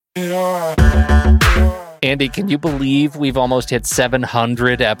Andy, can you believe we've almost hit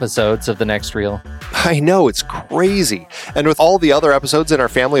 700 episodes of The Next Reel? I know, it's crazy. And with all the other episodes in our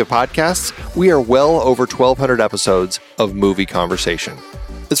family of podcasts, we are well over 1,200 episodes of movie conversation.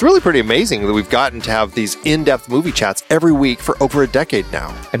 It's really pretty amazing that we've gotten to have these in-depth movie chats every week for over a decade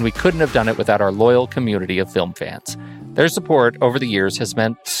now. And we couldn't have done it without our loyal community of film fans. Their support over the years has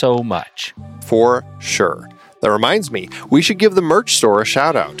meant so much. For sure. That reminds me, we should give the merch store a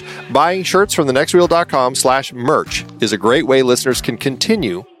shout out. Buying shirts from thenextreel.com/merch is a great way listeners can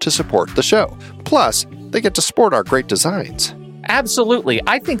continue to support the show. Plus, they get to sport our great designs. Absolutely.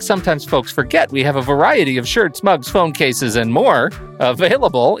 I think sometimes folks forget we have a variety of shirts, mugs, phone cases, and more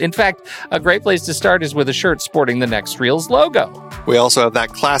available. In fact, a great place to start is with a shirt sporting the Next Reel's logo. We also have that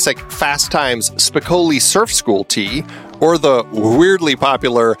classic Fast Times Spicoli Surf School tee, or the weirdly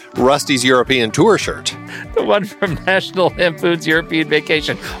popular Rusty's European Tour shirt. The one from National Lampoon's European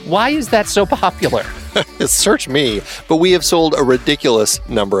Vacation. Why is that so popular? Search me, but we have sold a ridiculous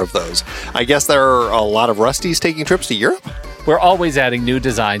number of those. I guess there are a lot of Rustys taking trips to Europe? We're always adding new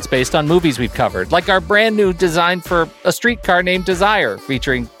designs based on movies we've covered, like our brand new design for a streetcar named Desire,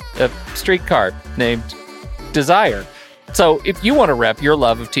 featuring a streetcar named Desire. So if you want to rep your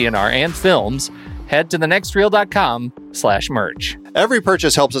love of TNR and films, head to thenextreel.com/merch. Every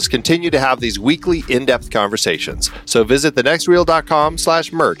purchase helps us continue to have these weekly in-depth conversations. So visit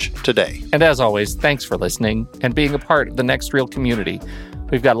thenextreel.com/merch today. And as always, thanks for listening and being a part of the Next Reel community.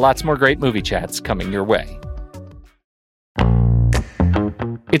 We've got lots more great movie chats coming your way.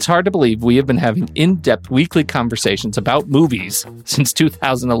 It's hard to believe we have been having in-depth weekly conversations about movies since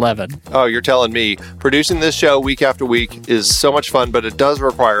 2011. Oh, you're telling me. Producing this show week after week is so much fun, but it does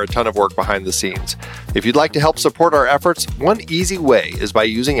require a ton of work behind the scenes. If you'd like to help support our efforts, one easy way is by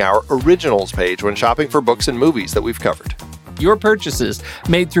using our Originals page when shopping for books and movies that we've covered. Your purchases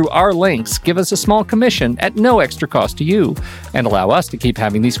made through our links give us a small commission at no extra cost to you and allow us to keep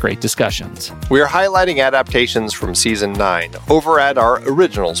having these great discussions. We are highlighting adaptations from Season 9 over at our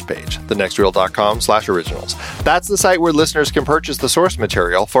Originals page, thenextreel.com/originals. That's the site where listeners can purchase the source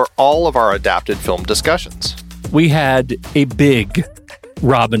material for all of our adapted film discussions. We had a big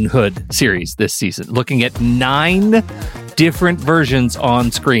Robin Hood series this season, looking at 9 different versions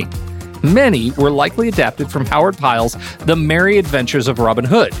on screen. Many were likely adapted from Howard Pyle's The Merry Adventures of Robin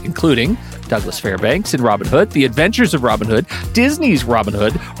Hood, including Douglas Fairbanks in Robin Hood, The Adventures of Robin Hood, Disney's Robin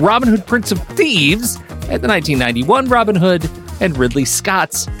Hood Prince of Thieves, and the 1991 Robin Hood, and Ridley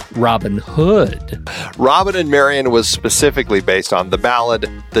Scott's Robin Hood. Robin and Marian was specifically based on the ballad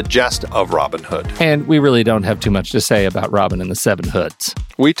The Jest of Robin Hood. And we really don't have too much to say about Robin and the Seven Hoods.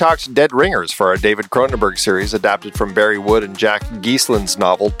 We talked Dead Ringers for our David Cronenberg series adapted from Barry Wood and Jack Geislin's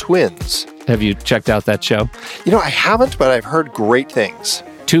novel Twins. Have you checked out that show? You know, I haven't, but I've heard great things.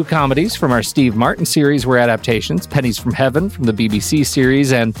 2 comedies from our Steve Martin series were adaptations, Pennies from Heaven from the BBC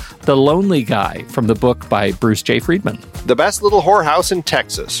series, and The Lonely Guy from the book by Bruce J. Friedman. The Best Little Whorehouse in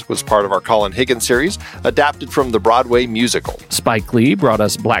Texas was part of our Colin Higgins series, adapted from the Broadway musical. Spike Lee brought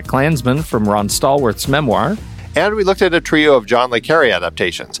us Black Klansman from Ron Stallworth's memoir. And we looked at a trio of John le Carré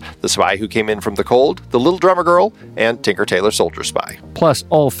adaptations, The Spy Who Came In From the Cold, The Little Drummer Girl, and Tinker Tailor Soldier Spy. Plus,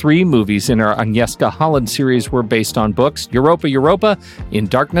 all 3 movies in our Agnieszka Holland series were based on books, Europa, In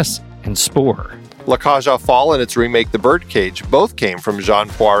Darkness, and Spore. La Cage aux Folles and its remake The Birdcage both came from Jean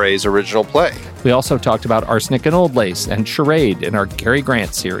Poiret's original play. We also talked about Arsenic and Old Lace and Charade in our Cary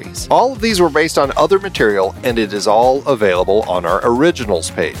Grant series. All of these were based on other material, and it is all available on our Originals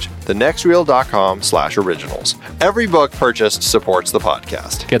page, thenextreel.com/originals. Every book purchased supports the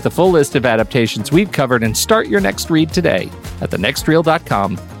podcast. Get the full list of adaptations we've covered and start your next read today at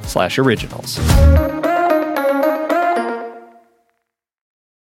thenextreel.com/originals.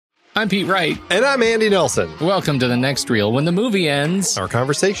 I'm Pete Wright. And I'm Andy Nelson. Welcome to The Next Reel. When the movie ends, Our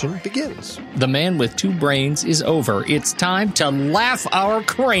conversation begins. The Man with Two Brains is over. It's time to laugh our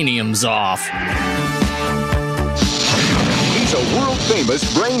craniums off. He's a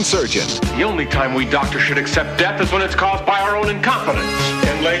world-famous brain surgeon. The only time we doctors should accept death is when it's caused by our own incompetence.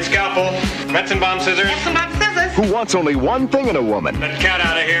 Inlaid scalpel, Metzenbaum scissors. Who wants only one thing in a woman. That cat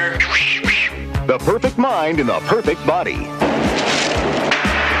out of here. The perfect mind in the perfect body.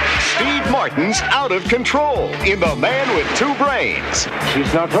 Steve Martin's out of control in The Man with Two Brains.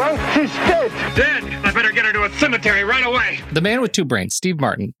 She's not right. She's dead. Dead? I better get her to a cemetery right away. The Man with Two Brains, Steve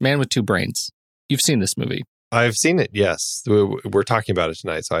Martin, Man with Two Brains. You've seen this movie. I've seen it, yes. We're talking about it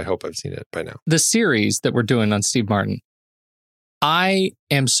tonight, so I hope I've seen it by now. The series that we're doing on Steve Martin, I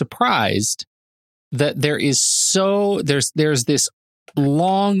am surprised that there's this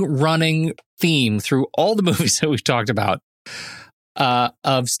long-running theme through all the movies that we've talked about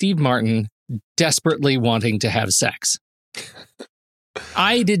of Steve Martin desperately wanting to have sex.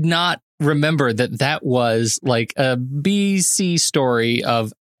 I did not remember that was like a BC story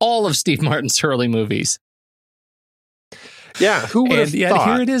of all of Steve Martin's early movies. Yeah, who would have yet thought?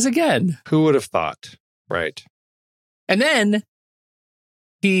 Here it is again. Who would have thought? Right. And then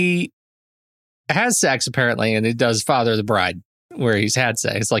he has sex, apparently, and it does Father of the Bride, where he's had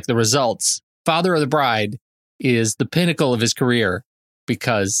sex. It's like the results. Father of the Bride is the pinnacle of his career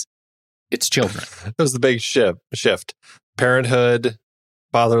because it's children. It was the big shift. Parenthood,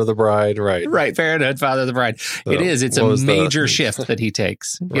 Father of the Bride, right. Right, Parenthood, Father of the Bride. So, it is. It's a major shift that he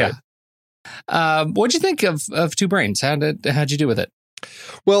takes. Right. Yeah. What'd you think of Two Brains? How'd you do with it?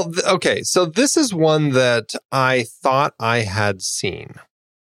 Well, okay, so this is one that I thought I had seen.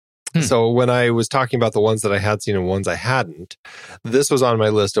 So when I was talking about the ones that I had seen and ones I hadn't, this was on my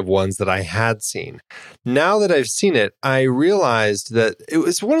list of ones that I had seen. Now that I've seen it, I realized that it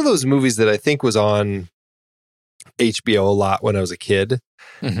was one of those movies that I think was on HBO a lot when I was a kid,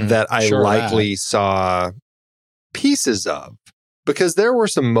 that I likely saw pieces of, because there were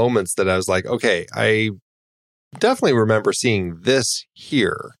some moments that I was like, okay, I definitely remember seeing this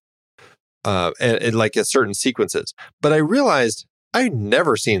here, and like at certain sequences, but I realized I'd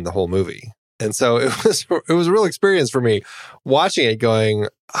never seen the whole movie. And so it was a real experience for me watching it going,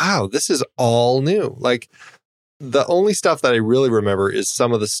 wow, this is all new. Like the only stuff that I really remember is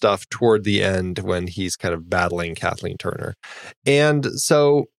some of the stuff toward the end when he's kind of battling Kathleen Turner. And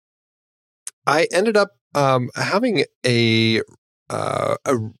so I ended up having a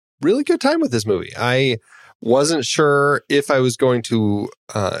really good time with this movie. I wasn't sure if I was going to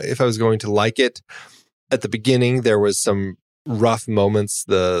like it. At the beginning, there was some rough moments.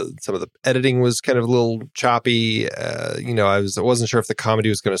 Some of the editing was kind of a little choppy. I wasn't sure if the comedy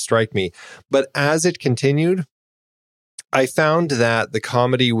was going to strike me. But as it continued, I found that the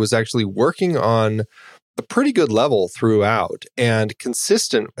comedy was actually working on a pretty good level throughout and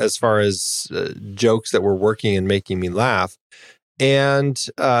consistent as far as jokes that were working and making me laugh. And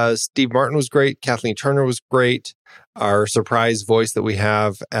Steve Martin was great. Kathleen Turner was great. Our surprise voice that we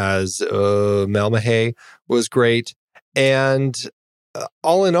have as Melmahay was great. And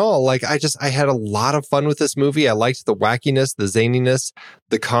all in all, like I had a lot of fun with this movie. I liked the wackiness, the zaniness,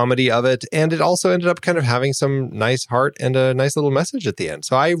 the comedy of it. And it also ended up kind of having some nice heart and a nice little message at the end.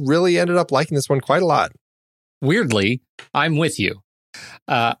 So I really ended up liking this one quite a lot. Weirdly, I'm with you.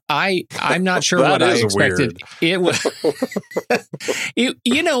 I'm not sure what I expected. It was,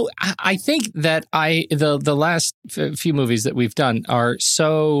 I think that the last few movies that we've done are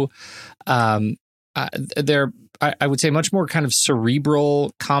so, they're, I would say, much more kind of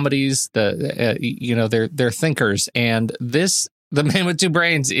cerebral comedies. They're thinkers, and this. The Man with Two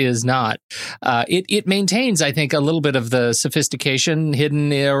Brains is not. It maintains, I think, a little bit of the sophistication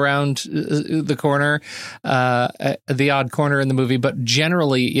hidden around the corner, the odd corner in the movie, but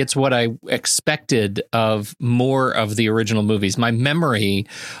generally it's what I expected of more of the original movies. My memory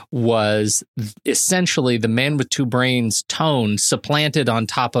was essentially the Man with Two Brains tone supplanted on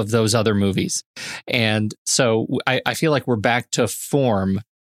top of those other movies. And so I feel like we're back to form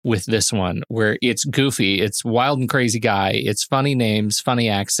with this one, where it's goofy, it's wild and crazy guy, it's funny names, funny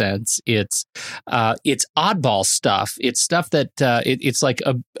accents, it's oddball stuff, it's stuff that it's like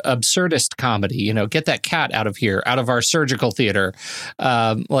absurdist comedy. Get that cat out of here, out of our surgical theater.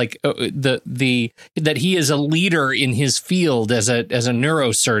 That he is a leader in his field as a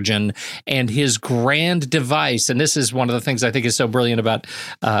neurosurgeon, and his grand device. And this is one of the things I think is so brilliant about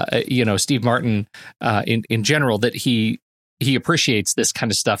Steve Martin in general, that he appreciates this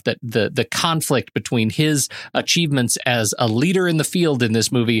kind of stuff, that the conflict between his achievements as a leader in the field in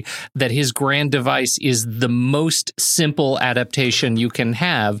this movie, that his grand device is the most simple adaptation you can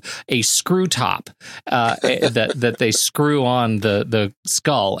have, a screw top that they screw on the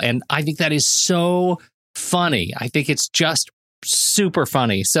skull. And I think that is so funny. I think it's just super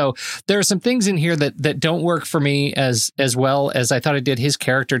funny. So there are some things in here that don't work for me as well as I thought it did. His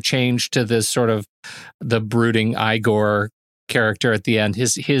character change to this sort of the brooding Igor character at the end.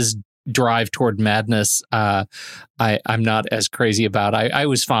 His drive toward madness, I'm not as crazy about. I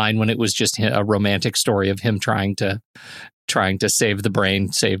was fine when it was just a romantic story of him trying to save the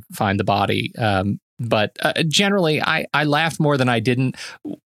brain, find the body. But generally, I laughed more than I didn't.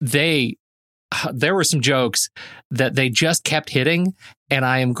 There were some jokes that they just kept hitting, and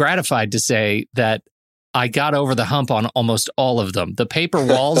I am gratified to say that I got over the hump on almost all of them. The paper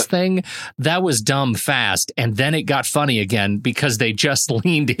walls thing, that was dumb fast, and then it got funny again because they just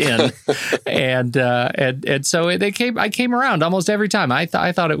leaned in, and so I came around almost every time. I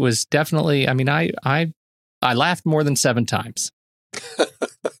thought it was definitely. I mean, I laughed more than 7 times.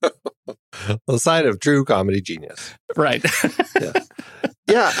 The sign of true comedy genius. Right.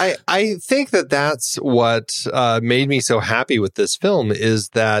 Yeah, I think that's what made me so happy with this film, is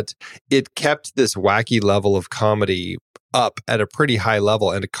that it kept this wacky level of comedy up at a pretty high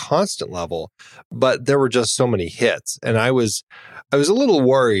level and a constant level, but there were just so many hits, and I was a little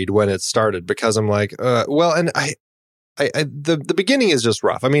worried when it started, because I'm like, the beginning is just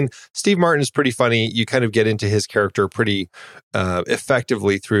rough. I mean, Steve Martin is pretty funny. You kind of get into his character pretty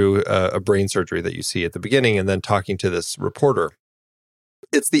effectively through a brain surgery that you see at the beginning, and then talking to this reporter.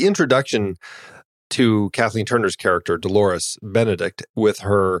 It's the introduction to Kathleen Turner's character, Dolores Benedict, with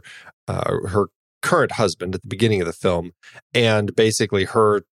her current husband at the beginning of the film, and basically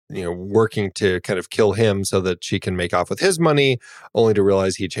her, working to kind of kill him so that she can make off with his money, only to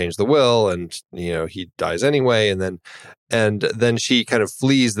realize he changed the will, and he dies anyway, and then she kind of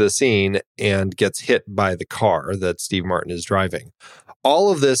flees the scene and gets hit by the car that Steve Martin is driving.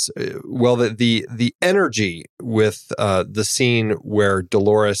 All of this, the energy with the scene where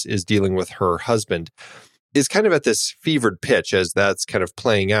Dolores is dealing with her husband is kind of at this fevered pitch as that's kind of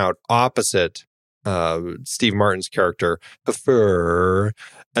playing out opposite Steve Martin's character,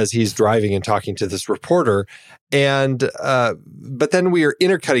 as he's driving and talking to this reporter. And but then we are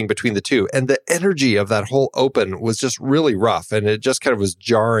intercutting between the two, and the energy of that whole open was just really rough, and it just kind of was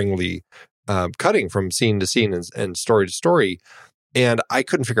jarringly cutting from scene to scene and story to story. And I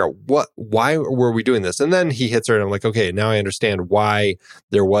couldn't figure out why were we doing this? And then he hits her, and I'm like, okay, now I understand why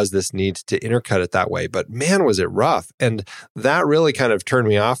there was this need to intercut it that way. But man, was it rough. And that really kind of turned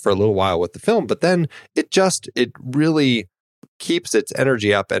me off for a little while with the film. But then it really keeps its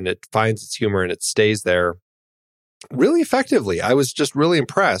energy up, and it finds its humor, and it stays there really effectively. I was just really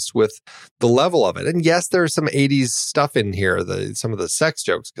impressed with the level of it. And yes, there's some 80s stuff in here, some of the sex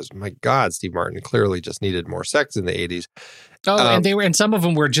jokes, because my God, Steve Martin clearly just needed more sex in the 80s. Oh, and some of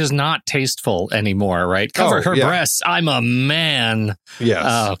them were just not tasteful anymore, right? Cover her breasts. I'm a man. Yes.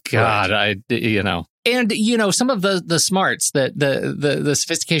 Oh God, right. And some of the smarts, the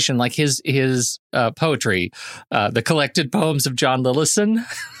sophistication, like his poetry, the collected poems of John Lillison,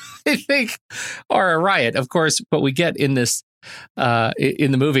 I think are a riot. Of course, what we get in this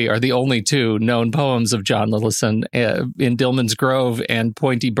in the movie are the only two known poems of John Lillison, in Dillman's Grove and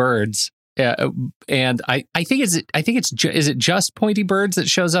Pointy Birds. And I think is it just Pointy Birds that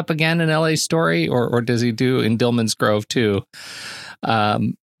shows up again in LA Story, or does he do in Dillman's Grove too?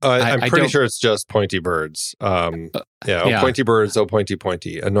 I'm pretty sure it's just Pointy Birds. Pointy Birds, oh pointy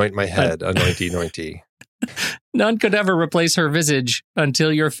pointy, anoint my head, anointy anointy. None could ever replace her visage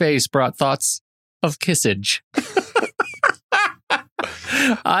until your face brought thoughts of kissage.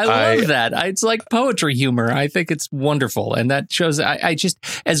 I love that. It's like poetry humor. I think it's wonderful, and that shows. I just,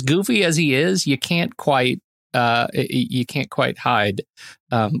 as goofy as he is, you can't quite hide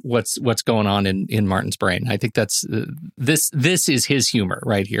what's going on in Martin's brain. I think that's this is his humor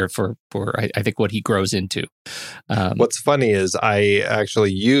right here for I think what he grows into. What's funny is I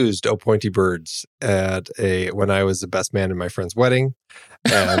actually used "Oh Pointy Birds" when I was the best man in my friend's wedding,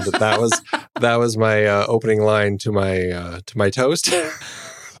 and that was my opening line to my toast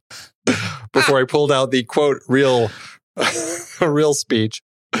before I pulled out the quote real speech.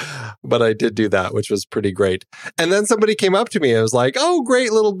 But I did do that, which was pretty great. And then somebody came up to me and was like, "Oh,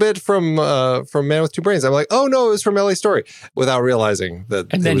 great little bit from Man with Two Brains." I'm like, "Oh no, it was from LA Story," without realizing that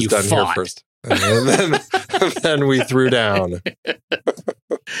and then it was done fought here first. And then we threw down.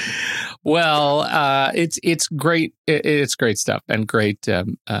 Well, it's great. It's great stuff, and great.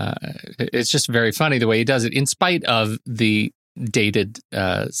 It's just very funny the way he does it, in spite of the dated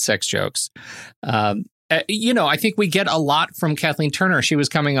sex jokes. I think we get a lot from Kathleen Turner. She was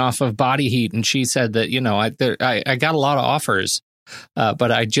coming off of Body Heat, and she said that, I got a lot of offers,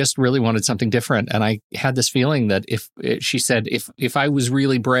 but I just really wanted something different. And I had this feeling that if I was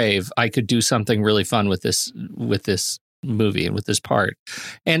really brave, I could do something really fun with this movie and with this part.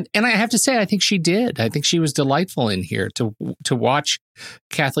 And I have to say, I think she did. I think she was delightful in here to watch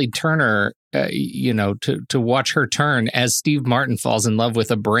Kathleen Turner, to watch her turn as Steve Martin falls in love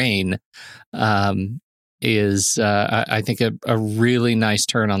with a brain. Is I think a really nice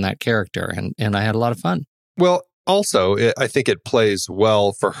turn on that character, and I had a lot of fun. Well, also, I think it plays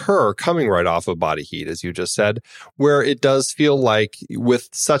well for her coming right off of Body Heat, as you just said, where it does feel like, with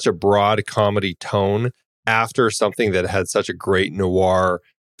such a broad comedy tone, after something that had such a great noir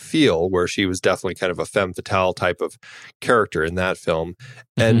feel, where she was definitely kind of a femme fatale type of character in that film.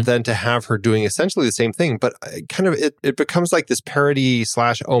 And then to have her doing essentially the same thing, but kind of it becomes like this parody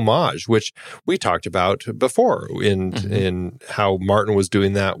 / homage, which we talked about before in how Martin was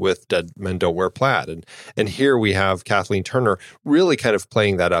doing that with Dead Men Don't Wear Plaid. And here we have Kathleen Turner really kind of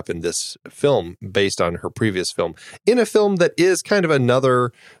playing that up in this film based on her previous film, in a film that is kind of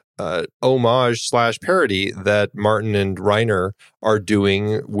another homage / parody that Martin and Reiner are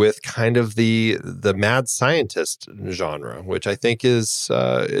doing with kind of the mad scientist genre, which I think is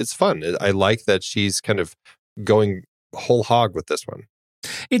it's fun. I like that she's kind of going whole hog with this one.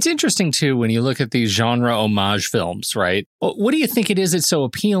 It's interesting, too, when you look at these genre homage films, right? What do you think it is that's so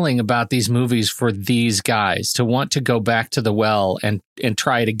appealing about these movies for these guys to want to go back to the well and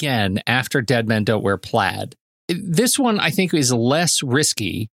try it again after Dead Men Don't Wear Plaid? This one, I think, is less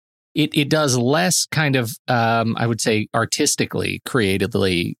risky. It does less kind of, I would say, artistically,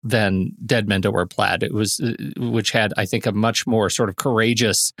 creatively than Dead Men Don't Wear Plaid. Which had, I think, a much more sort of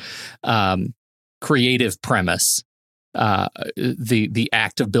courageous, creative premise. The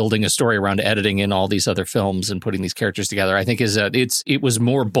act of building a story around editing in all these other films and putting these characters together, I think it was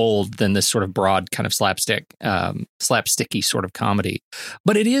more bold than this sort of broad kind of slapsticky sort of comedy.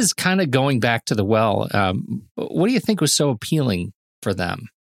 But it is kind of going back to the well. What do you think was so appealing for them?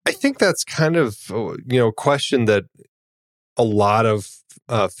 I think that's kind of, a question that a lot of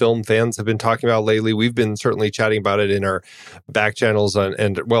film fans have been talking about lately. We've been certainly chatting about it in our back channels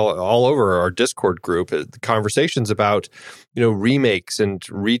and all over our Discord group. The conversations about, remakes and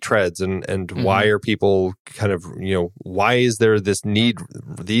retreads and why are people kind of, why is there this need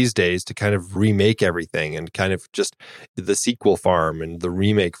these days to kind of remake everything and kind of just the sequel farm and the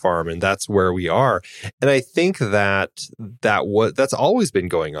remake farm, and that's where we are. And I think that's always been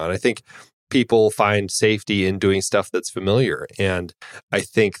going on. I think people find safety in doing stuff that's familiar. And I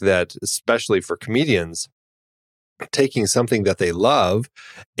think that especially for comedians, taking something that they love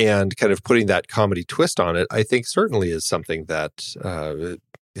and kind of putting that comedy twist on it, I think certainly is something that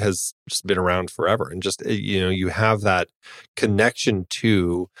has just been around forever. And just, you have that connection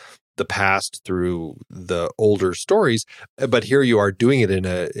to the past through the older stories, but here you are doing it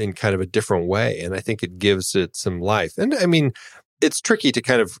in kind of a different way. And I think it gives it some life. And I mean, it's tricky to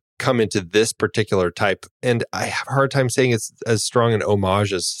kind of come into this particular type, and I have a hard time saying it's as strong an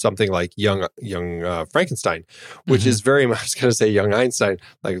homage as something like Young Frankenstein, which is very much, I was going to say Young Einstein,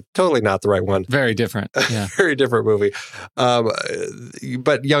 like totally not the right one. Very different. Yeah. Very different movie.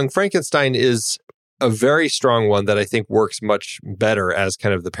 But Young Frankenstein is a very strong one that I think works much better as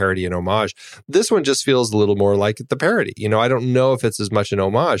kind of the parody and homage. This one just feels a little more like the parody. I don't know if it's as much an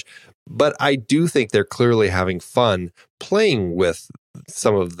homage, but I do think they're clearly having fun playing with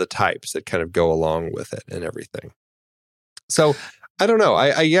some of the types that kind of go along with it and everything. So I don't know.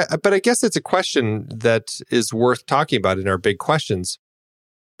 But I guess it's a question that is worth talking about in our big questions.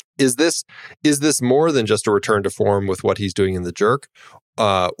 Is this more than just a return to form with what he's doing in The Jerk?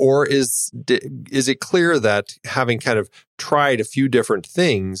 Or is it clear that having kind of tried a few different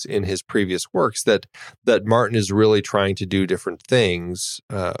things in his previous works, that Martin is really trying to do different things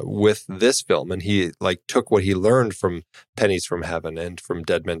with this film, and he took what he learned from Pennies from Heaven and from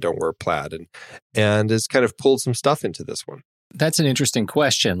Dead Men Don't Wear Plaid, and has kind of pulled some stuff into this one? That's an interesting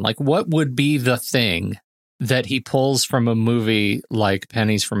question. What would be the thing that he pulls from a movie like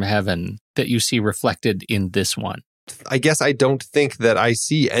Pennies from Heaven that you see reflected in this one? I guess I don't think that I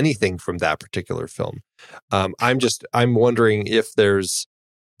see anything from that particular film. I'm wondering if there's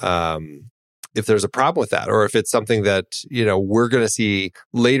a problem with that, or if it's something that, we're going to see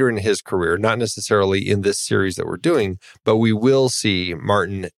later in his career, not necessarily in this series that we're doing, but we will see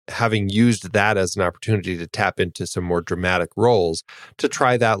Martin having used that as an opportunity to tap into some more dramatic roles, to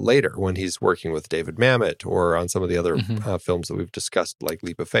try that later when he's working with David Mamet or on some of the other films that we've discussed, like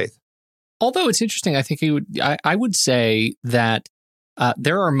Leap of Faith. Although it's interesting, I think I would say that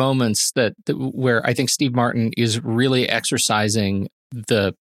there are moments where I think Steve Martin is really exercising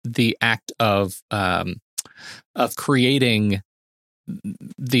the act of creating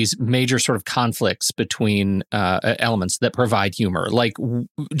these major sort of conflicts between elements that provide humor, like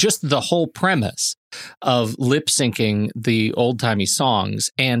just the whole premise of lip syncing the old timey songs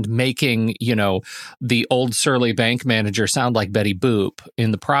and making, the old surly bank manager sound like Betty Boop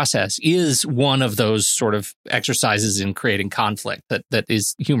in the process is one of those sort of exercises in creating conflict that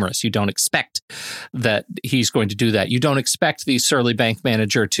is humorous. You don't expect that he's going to do that. You don't expect the surly bank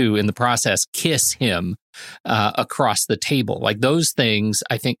manager to, in the process, kiss him across the table. Like those things,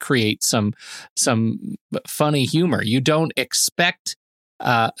 I think, create some funny humor. You don't expect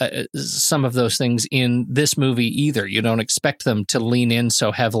some of those things in this movie either. You don't expect them to lean in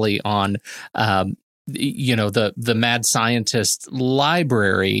so heavily on, the mad scientist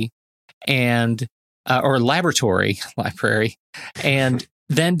library and or laboratory, and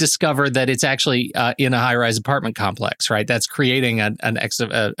then discover that it's actually in a high-rise apartment complex, right? That's creating an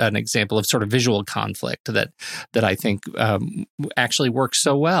example of sort of visual conflict that I think actually works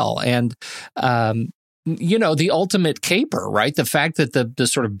so well. And the ultimate caper, right? The fact that the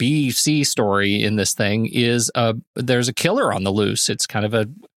sort of B-C story in this thing is there's a killer on the loose. It's kind of a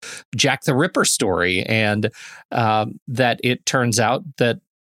Jack the Ripper story, and that it turns out that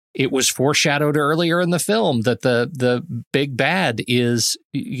it was foreshadowed earlier in the film that the big bad is,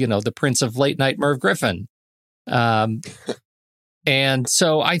 the Prince of Late Night Merv Griffin. And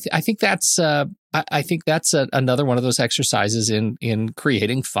so I think that's another one of those exercises in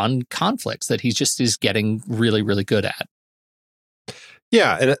creating fun conflicts that he just is getting really, really good at.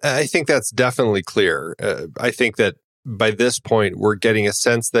 Yeah, and I think that's definitely clear. I think that by this point, we're getting a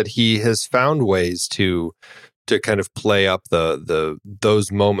sense that he has found ways to kind of play up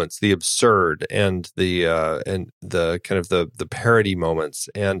those moments, the absurd and the kind of the parody moments,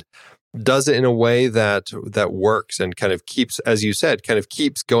 and does it in a way that works and kind of keeps, as you said, kind of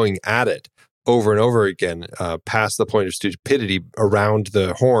keeps going at it over and over again, past the point of stupidity around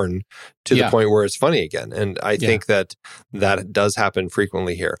the horn to the point where it's funny again. And I think that does happen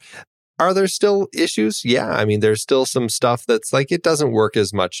frequently here. Are there still issues? Yeah. I mean, there's still some stuff that's like, it doesn't work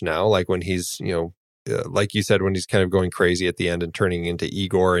as much now, like when he's, like you said, when he's kind of going crazy at the end and turning into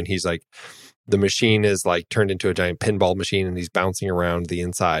Igor, and he's like, the machine is like turned into a giant pinball machine and he's bouncing around the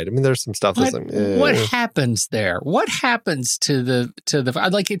inside. I mean, there's some stuff that's like, What happens there? What happens to the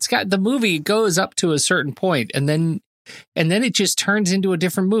like, it's got, the movie goes up to a certain point and then it just turns into a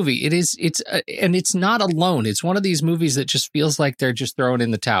different movie. And it's not alone. It's one of these movies that just feels like they're just throwing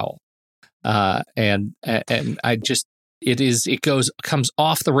in the towel. And I just, comes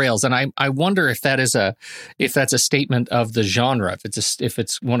off the rails, and I wonder if that's a statement of the genre, if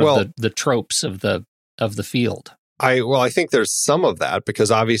it's one of the tropes of the field. I think there's some of that,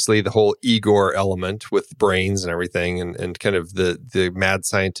 because obviously the whole Igor element with brains and everything, and kind of the mad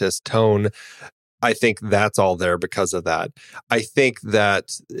scientist tone, I think that's all there because of that. I think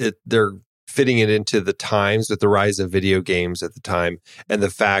that they're fitting it into the times with the rise of video games at the time, and the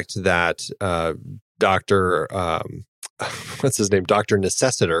fact that Dr. What's his name? Dr.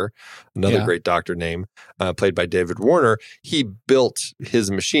 Necessiter, another great doctor name, played by David Warner. He built his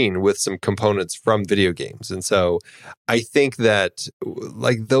machine with some components from video games. And so I think that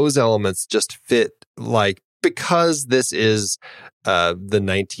like those elements just fit, like, because this is the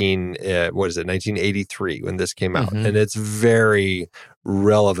 1983 when this came out. Mm-hmm. And it's very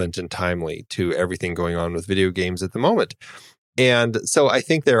relevant and timely to everything going on with video games at the moment. And so I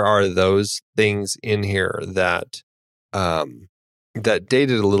think there are those things in here that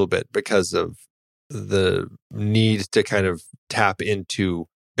dated a little bit because of the need to kind of tap into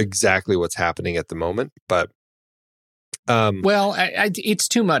exactly what's happening at the moment. But it's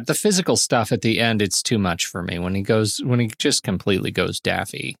too much. The physical stuff at the end, it's too much for me when he just completely goes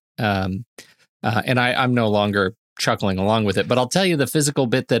daffy. And I'm no longer chuckling along with it, but I'll tell you the physical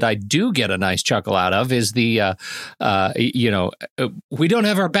bit that I do get a nice chuckle out of is the we don't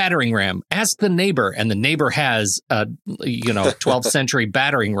have our battering ram, ask the neighbor, and the neighbor has a 12th century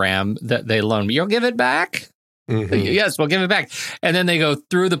battering ram that they loaned me. You'll give it back? Mm-hmm. Yes, we'll give it back. And then they go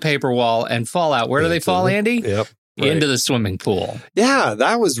through the paper wall and fall out. Where do they fall, Andy? Yep, right. Into the swimming pool. Yeah,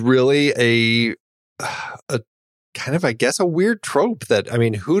 that was really a kind of, I guess, a weird trope that, I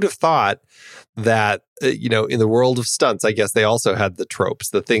mean, who'd have thought that, in the world of stunts, I guess they also had the tropes,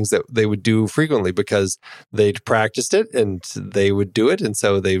 the things that they would do frequently because they'd practiced it and they would do it. And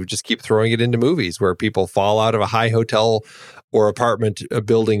so they would just keep throwing it into movies where people fall out of a high hotel or apartment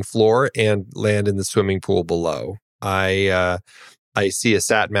building floor and land in the swimming pool below. I see a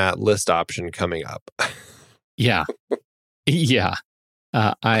SatMat list option coming up. Yeah. Yeah.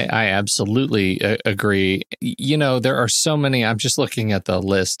 I absolutely agree. There are so many. I'm just looking at the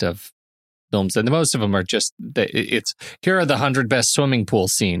list of films, and most of them are just, here are the 100 best swimming pool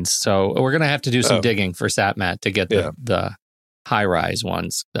scenes. So we're going to have to do some digging for SatMat to get the high-rise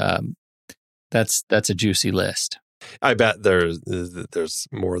ones. That's a juicy list. I bet there's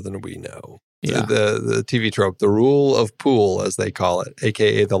more than we know. Yeah. The TV trope, the rule of pool, as they call it,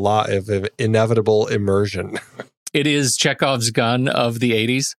 aka the law of inevitable immersion. It is Chekhov's gun of the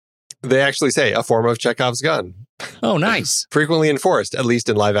 80s. They actually say a form of Chekhov's gun. Oh, nice. Frequently enforced, at least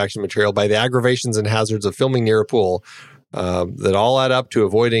in live action material, by the aggravations and hazards of filming near a pool that all add up to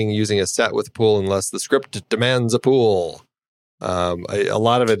avoiding using a set with a pool unless the script demands a pool. A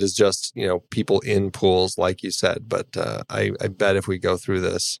lot of it is just, people in pools, like you said. But I bet if we go through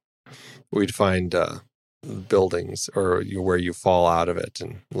this, we'd find buildings or where you fall out of it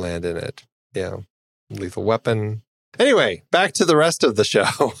and land in it. Yeah. Lethal Weapon. Anyway, back to the rest of the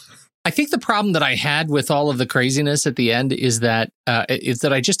show. I think the problem that I had with all of the craziness at the end is that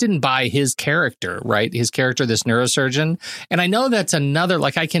I just didn't buy his character, right? His character, this neurosurgeon. And I know that's another,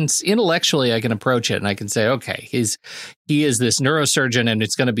 like intellectually, I can approach it and I can say, okay, he is this neurosurgeon and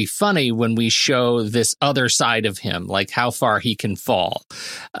it's going to be funny when we show this other side of him, like how far he can fall.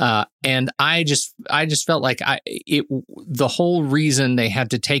 And I just felt like the whole reason they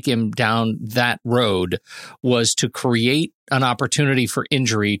had to take him down that road was to create an opportunity for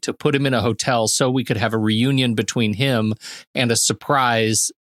injury, to put him in a hotel so we could have a reunion between him and a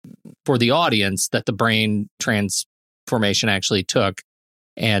surprise for the audience that the brain transformation actually took.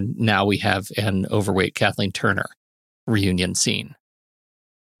 And now we have an overweight Kathleen Turner reunion scene.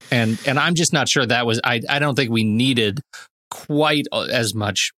 And I'm just not sure that was, I don't think we needed quite as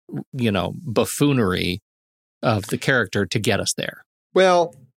much, buffoonery of the character to get us there.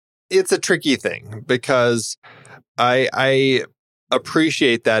 Well, it's a tricky thing because I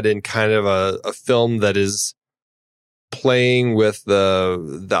appreciate that in kind of a film that is playing with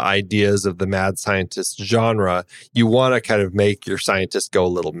the ideas of the mad scientist genre. You want to kind of make your scientist go a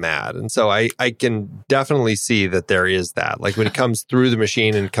little mad. And so I can definitely see that there is that. Like when it comes through the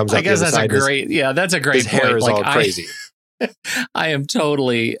machine and comes out the other side, that's a great his hair is all crazy. I am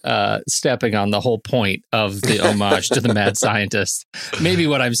totally stepping on the whole point of the homage to the mad scientist. Maybe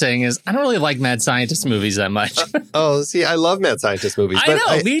what I'm saying is I don't really like mad scientist movies that much. See, I love mad scientist movies. I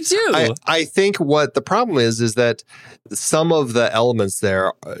know, me too. I think what the problem is that some of the elements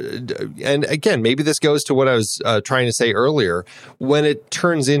there, and again, maybe this goes to what I was trying to say earlier, when it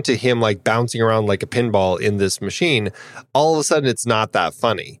turns into him like bouncing around like a pinball in this machine, all of a sudden it's not that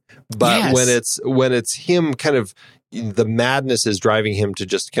funny. But when it's him kind of, the madness is driving him to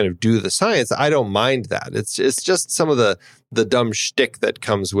just kind of do the science, I don't mind that. It's just some of the dumb shtick that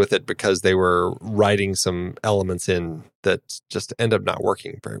comes with it because they were writing some elements in that just end up not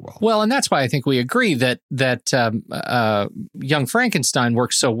working very well. Well, and that's why I think we agree that Young Frankenstein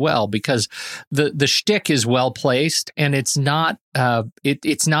works so well, because the shtick is well placed and it's not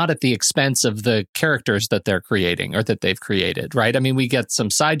it's not at the expense of the characters that they're creating or that they've created, right? I mean, we get some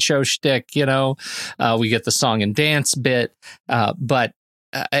sideshow shtick, we get the song and dance bit, but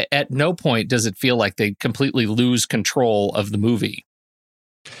at no point does it feel like they completely lose control of the movie.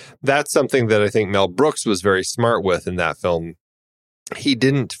 That's something that I think Mel Brooks was very smart with in that film. He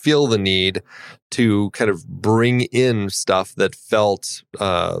didn't feel the need to kind of bring in stuff that felt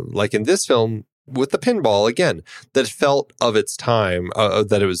like in this film with the pinball, again, that felt of its time,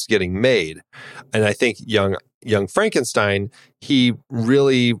 that it was getting made. And I think Young Frankenstein, he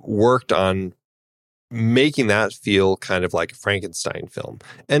really worked on making that feel kind of like a Frankenstein film.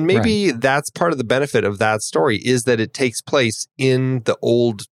 And maybe that's part of the benefit of that story, is that it takes place in the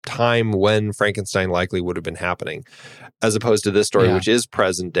old time when Frankenstein likely would have been happening, as opposed to this story, which is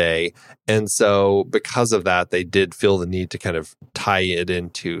present day. And so because of that, they did feel the need to kind of tie it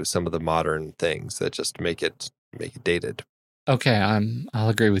into some of the modern things that just make it dated. Okay, I'll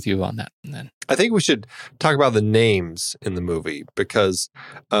agree with you on that then. I think we should talk about the names in the movie because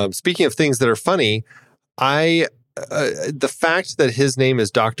speaking of things that are funny, the fact that his name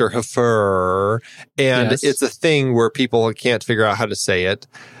is Dr. Haffer and it's a thing where people can't figure out how to say it,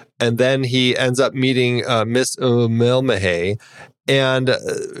 and then he ends up meeting Miss Melmahay, and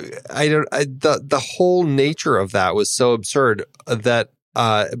the whole nature of that was so absurd that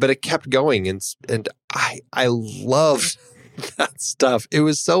but it kept going, and I loved that stuff. It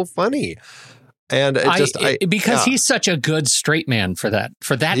was so funny. And because he's such a good straight man for that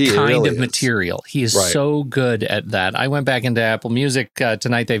kind really of material. He is so good at that. I went back into Apple Music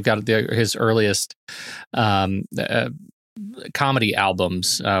tonight. They've got his earliest comedy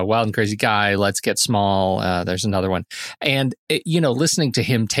albums, Wild and Crazy Guy, Let's Get Small. There's another one. And, listening to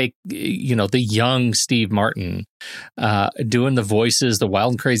him take, the young Steve Martin doing the voices, the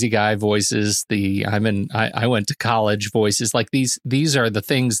Wild and Crazy Guy voices, I went to college voices, like these are the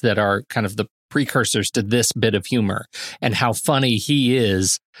things that are kind of the precursors to this bit of humor, and how funny he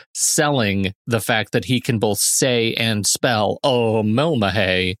is selling the fact that he can both say and spell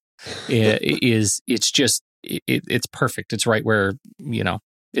Melmahay it's perfect. It's right where,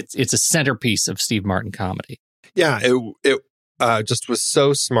 it's a centerpiece of Steve Martin comedy. Yeah, it just was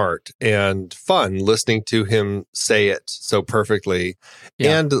so smart and fun listening to him say it so perfectly,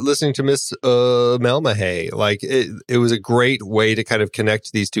 and listening to Miss Melmahay. Like it was a great way to kind of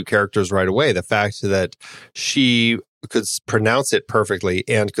connect these two characters right away. The fact that she could pronounce it perfectly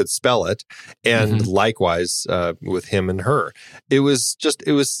and could spell it, and Mm-hmm. likewise with him and her. It was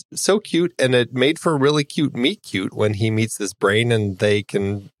so cute, and it made for a really cute meet cute when he meets this brain and they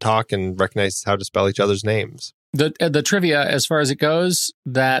can talk and recognize how to spell each other's names. The trivia, as far as it goes,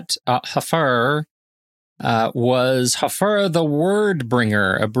 that Jafar was Jafar the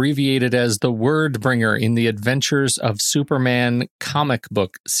Wordbringer, abbreviated as the Wordbringer in the Adventures of Superman comic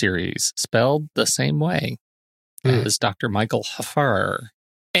book series, spelled the same way as Dr. Michael Jafar.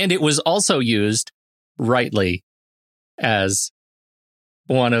 And it was also used rightly as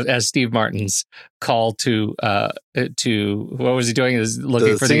as Steve Martin's call to what was he doing? Is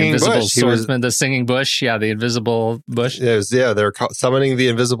looking for the invisible bush. swordsman, the singing bush. Yeah, the invisible bush. They're summoning the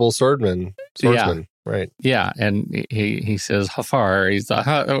invisible swordsman. Right. Yeah, and he says Jafar. He's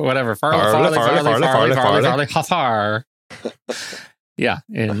whatever. Farley, Jafar. Yeah,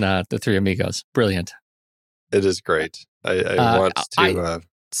 in The Three Amigos. Brilliant. It is great. I want to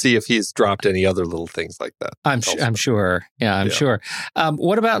see if he's dropped any other little things like that. I'm sure. Yeah, I'm sure.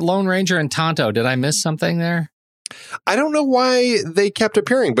 What about Lone Ranger and Tonto? Did I miss something there? I don't know why they kept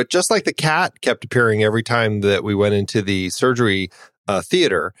appearing, but just like the cat kept appearing every time that we went into the surgery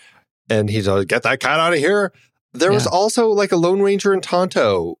theater, and he's like, "Get that cat out of here." There was also like a Lone Ranger and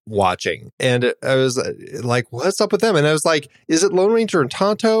Tonto watching, and I was like, "What's up with them?" And I was like, "Is it Lone Ranger and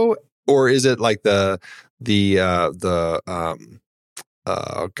Tonto, or is it like oh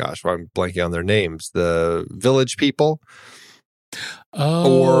gosh, I'm blanking on their names, the Village People?"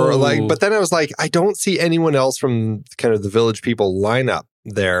 Or like, but then I was like, I don't see anyone else from kind of the Village People lineup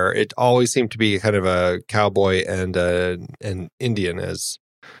there. It always seemed to be kind of a cowboy and an Indian, as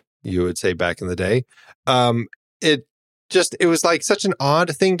you would say back in the day. It was like such an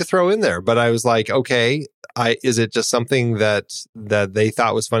odd thing to throw in there, but I was like, okay, is it just something that they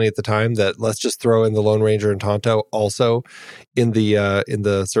thought was funny at the time, that let's just throw in the Lone Ranger and Tonto also in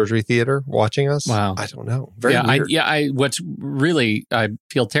the surgery theater watching us? Wow. I don't know. Very weird. What's really, I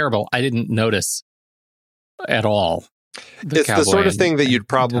feel terrible. I didn't notice at all. It's the sort of thing that you'd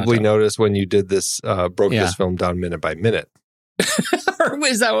probably notice when you did this, broke this film down minute by minute.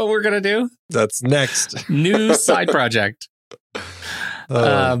 Is that what we're going to do? That's next. New side project.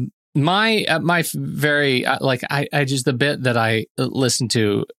 My very I just, the bit that I listened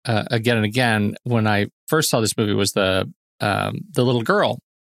to again and again when I first saw this movie was the little girl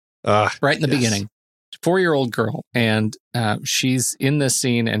right in the beginning, 4-year-old girl, and she's in this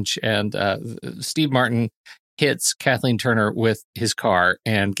scene, and Steve Martin hits Kathleen Turner with his car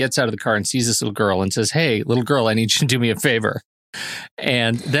and gets out of the car and sees this little girl and says, "Hey, little girl, I need you to do me a favor,"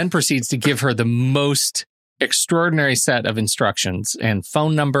 and then proceeds to give her the most extraordinary set of instructions and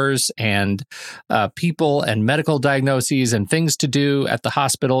phone numbers and people and medical diagnoses and things to do at the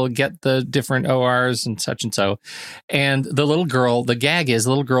hospital, get the different ORs and such and so. And the little girl, the gag is the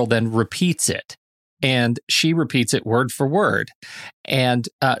little girl then repeats it, and she repeats it word for word. And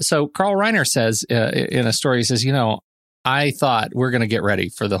so Carl Reiner says in a story, he says, I thought we're going to get ready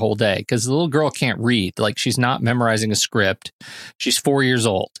for the whole day because the little girl can't read. Like, she's not memorizing a script. She's 4 years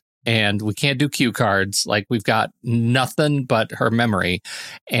old. And we can't do cue cards. Like, we've got nothing but her memory.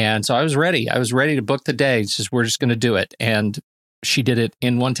 And so I was ready. I was ready to book the day. It's just, we're just going to do it. And she did it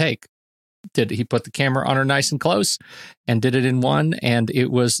in one take. He put the camera on her nice and close and did it in one. And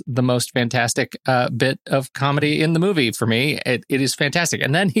it was the most fantastic bit of comedy in the movie for me. It is fantastic.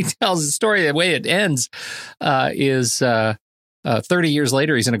 And then he tells the story. The way it ends is 30 years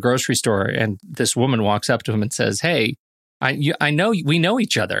later, he's in a grocery store, and this woman walks up to him and says, "Hey, I know we know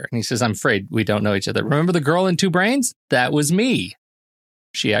each other." And he says, "I'm afraid we don't know each other. Remember the girl in Two Brains? That was me."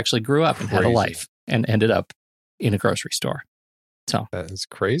 She actually grew up and had a life and ended up in a grocery store. So that is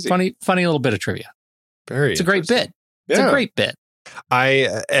crazy. Funny little bit of trivia. It's a great bit. It's a great bit.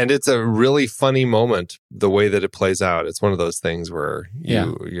 And it's a really funny moment, the way that it plays out. It's one of those things where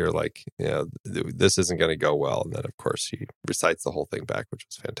you're like, this isn't going to go well. And then, of course, he recites the whole thing back, which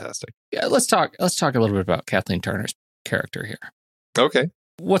was fantastic. Yeah, let's talk a little bit about Kathleen Turner's character here. Okay.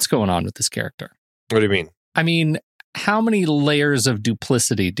 What's going on with this character? What do you mean? I mean, how many layers of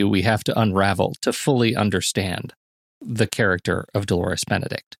duplicity do we have to unravel to fully understand the character of Dolores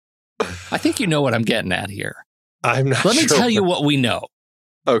Benedict? I think you know what I'm getting at here. I'm not Let me tell you what we know.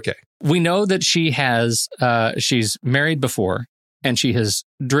 Okay. We know that she has, she's married before, and she has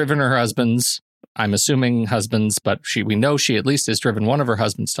driven her husbands, I'm assuming husbands, but we know she at least has driven one of her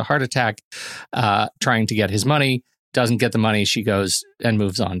husbands to heart attack, trying to get his money, doesn't get the money, she goes and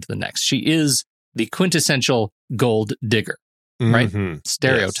moves on to the next. She is the quintessential gold digger, right?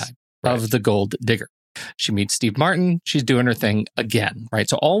 Stereotype of the gold digger. She meets Steve Martin. She's doing her thing again, right?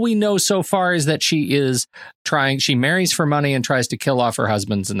 So all we know so far is that she marries for money and tries to kill off her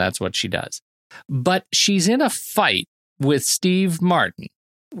husbands, and that's what she does. But she's in a fight with Steve Martin,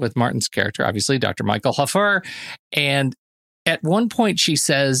 with Martin's character, obviously, Dr. Michael Huffer. And at one point she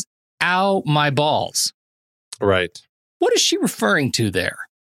says, "Ow, my balls." Right. What is she referring to there?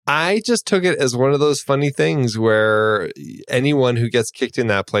 I just took it as one of those funny things where anyone who gets kicked in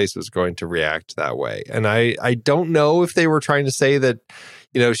that place was going to react that way. And I don't know if they were trying to say that,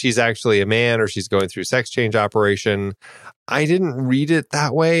 she's actually a man or she's going through sex change operation. I didn't read it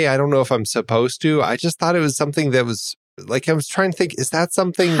that way. I don't know if I'm supposed to. I just thought it was something that was like, I was trying to think, is that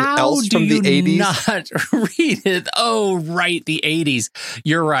something else from the 80s? Not read it. Oh, right. The 80s.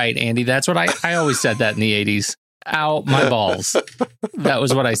 You're right, Andy. That's what I always said that in the 80s. Ow, my balls. That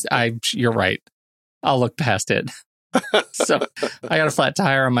was what you're right. I'll look past it. So I got a flat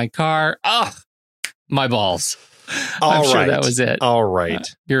tire on my car. Oh, my balls. I'm sure that was it. All right.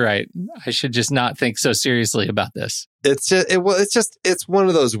 You're right. I should just not think so seriously about this. It's one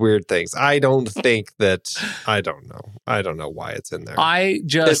of those weird things. I don't think that, I don't know why it's in there.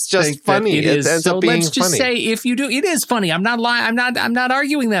 It's just think funny. It is. Ends so up being let's just funny. say, if you do, it is funny. I'm not lying. I'm not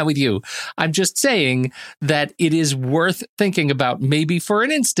arguing that with you. I'm just saying that it is worth thinking about, maybe for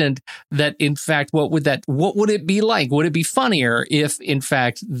an instant, that in fact, what would it be like? Would it be funnier if in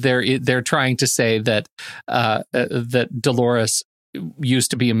fact they're trying to say that that Dolores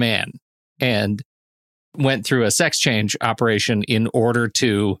used to be a man and went through a sex change operation in order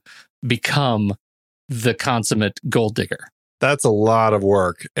to become the consummate gold digger? That's a lot of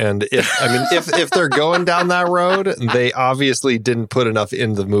work. And if they're going down that road, they obviously didn't put enough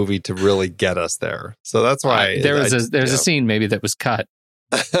in the movie to really get us there. So that's why there's a scene maybe that was cut.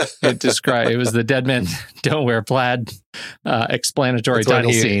 It was the Dead Men Don't Wear Plaid explanatory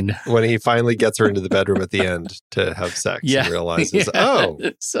title scene. When he finally gets her into the bedroom at the end to have sex and realizes,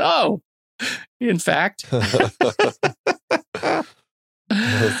 so in fact, it's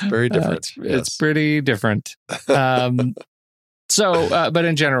very different. It's pretty different. But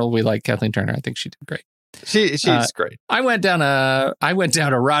in general, we like Kathleen Turner. I think she did great. She's great. I went down a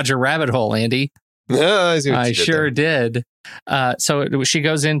Roger rabbit hole, Andy. I sure did. So she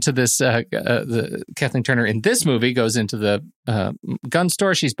goes into this. The Kathleen Turner in this movie goes into the gun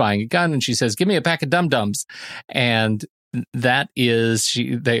store. She's buying a gun, and she says, "Give me a pack of Dum Dums," and that is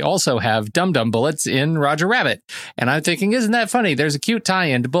they also have Dum Dum bullets in Roger Rabbit. And I'm thinking, isn't that funny? There's a cute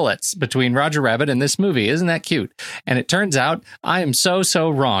tie-in to bullets between Roger Rabbit and this movie. Isn't that cute? And it turns out I am so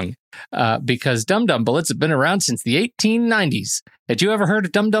wrong, because Dum Dum bullets have been around since the 1890s. Had you ever heard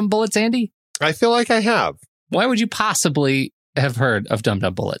of Dum Dum bullets, Andy? I feel like I have. Why would you possibly have heard of Dum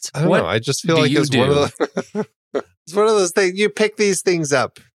Dum bullets? I don't know. I just feel like it's one of those things. You pick these things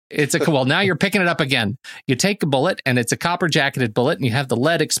up. Well, now you're picking it up again. You take a bullet, and it's a copper jacketed bullet, and you have the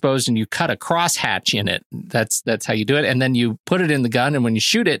lead exposed, and you cut a crosshatch in it. That's how you do it. And then you put it in the gun, and when you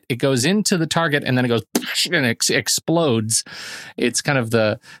shoot it, it goes into the target, and then it goes and it explodes. It's kind of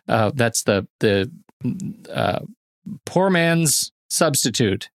that's the poor man's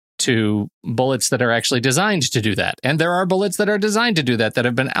substitute to bullets that are actually designed to do that. And there are bullets that are designed to do that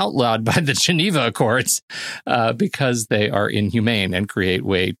have been outlawed by the Geneva Accords because they are inhumane and create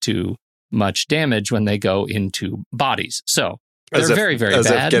way too much damage when they go into bodies. So they're very, very bad. As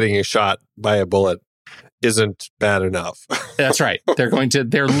if getting shot by a bullet isn't bad enough. That's right. They're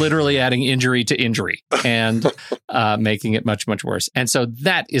literally adding injury to injury and making it much, much worse. And so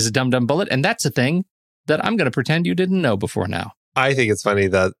that is a Dum Dum bullet. And that's a thing that I'm going to pretend you didn't know before now. I think it's funny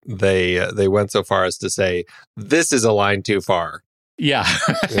that they went so far as to say, this is a line too far. Yeah.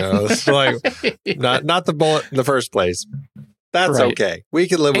 It's like, not the bullet in the first place. That's right. Okay. We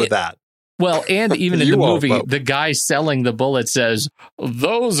can live with that. Well, and even in the movie, the guy selling the bullet says,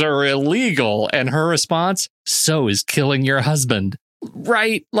 "Those are illegal." And her response, "So is killing your husband."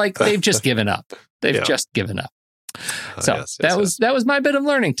 Right? Like they've just given up. They've just given up. So that was my bit of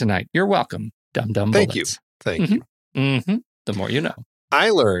learning tonight. You're welcome, Dum Dum bullets. Thank you. Mm-hmm. The more you know. I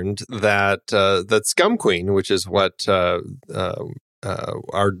learned that that Scum Queen, which is what our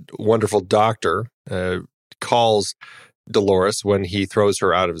wonderful doctor calls Dolores when he throws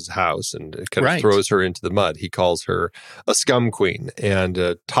her out of his house and kind of throws her into the mud. He calls her a Scum Queen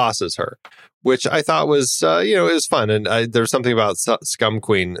and tosses her, which I thought was, it was fun. And there's something about Scum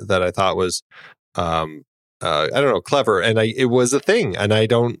Queen that I thought was, I don't know, clever. And it was a thing. And I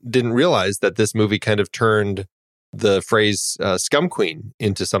didn't realize that this movie kind of turned the phrase Scum Queen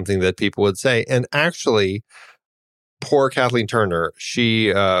into something that people would say. And actually, poor Kathleen Turner,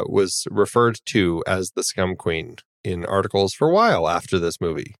 she was referred to as the Scum Queen in articles for a while after this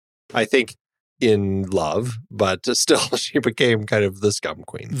movie. I think in love, but still she became kind of the scum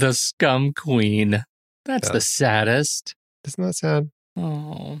queen. The scum queen. That's the saddest. Isn't that sad?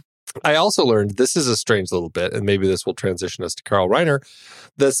 Oh. I also learned, this is a strange little bit, and maybe this will transition us to Carl Reiner,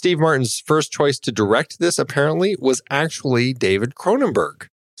 that Steve Martin's first choice to direct this apparently was actually David Cronenberg.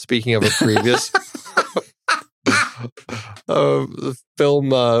 Speaking of a previous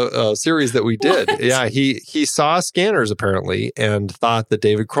film series that we did. What? Yeah, he saw Scanners apparently and thought that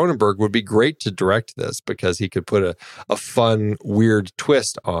David Cronenberg would be great to direct this because he could put a fun, weird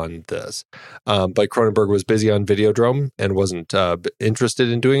twist on this. But Cronenberg was busy on Videodrome and wasn't interested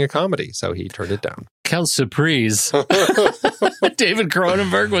in doing a comedy, so he turned it down. Quelle surprise. David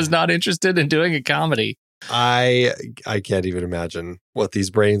Cronenberg was not interested in doing a comedy. I can't even imagine what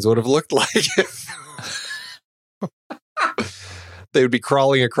these brains would have looked like if they would be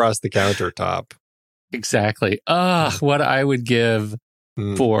crawling across the countertop. Exactly. What I would give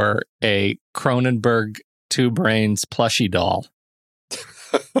for a Cronenberg Two Brains plushie doll.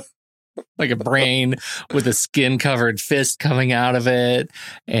 Like a brain with a skin-covered fist coming out of it.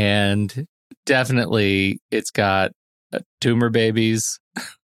 And definitely it's got tumor babies.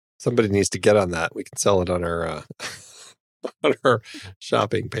 Somebody needs to get on that. We can sell it on our on our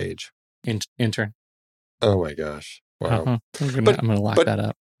shopping page. Intern. Oh my gosh! Wow. I'm gonna lock that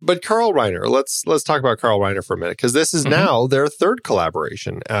up. But Carl Reiner, let's talk about Carl Reiner for a minute, because this is now their third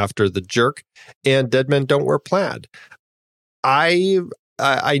collaboration after The Jerk and Dead Men Don't Wear Plaid. I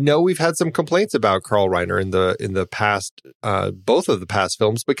know we've had some complaints about Carl Reiner in the past, both of the past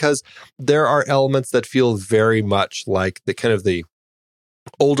films, because there are elements that feel very much like the kind of the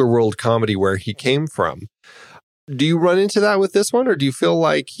older world comedy where he came from. Do you run into that with this one, or do you feel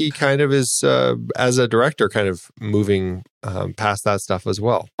like he kind of is, as a director, kind of moving past that stuff as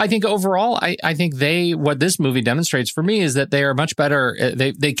well? I think overall, I think what this movie demonstrates for me is that they are much better.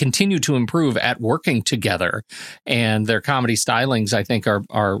 They continue to improve at working together, and their comedy stylings, I think,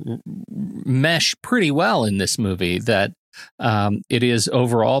 are mesh pretty well in this movie. That it is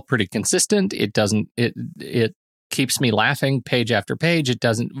overall pretty consistent. It doesn't it keeps me laughing page after page. It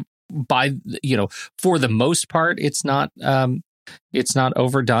doesn't, for the most part, it's not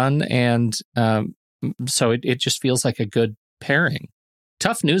overdone. And so it just feels like a good pairing.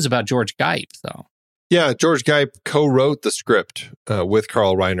 Tough news about George Geipp, though. Yeah, George Geipp co-wrote the script with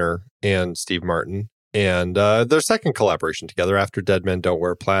Carl Reiner and Steve Martin. And their second collaboration together after Dead Men Don't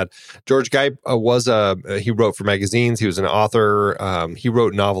Wear Plaid. George Geipp he wrote for magazines. He was an author. He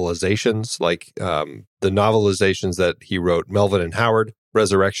wrote novelizations, like the novelizations that he wrote, Melvin and Howard,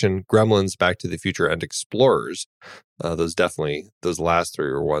 Resurrection, Gremlins, Back to the Future, and Explorers. Those last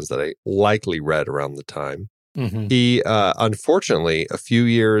three were ones that I likely read around the time. Mm-hmm. He, unfortunately, a few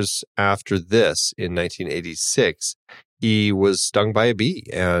years after this, in 1986, he was stung by a bee,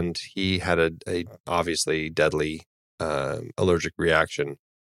 and he had a obviously deadly allergic reaction,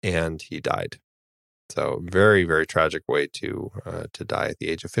 and he died. So very, very tragic way to die at the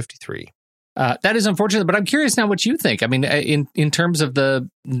age of 53. That is unfortunate, but I'm curious now what you think. I mean, in terms of the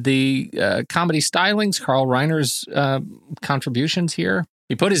comedy stylings, Carl Reiner's contributions here.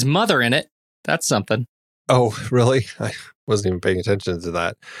 He put his mother in it. That's something. Oh, really? I wasn't even paying attention to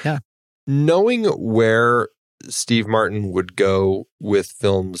that. Yeah. Knowing where Steve Martin would go with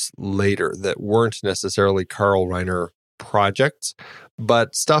films later that weren't necessarily Carl Reiner projects,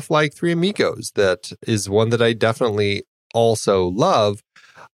 but stuff like Three Amigos, that is one that I definitely also love.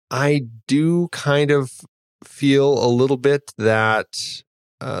 I do kind of feel a little bit that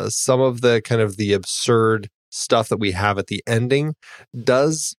some of the kind of the absurd stuff that we have at the ending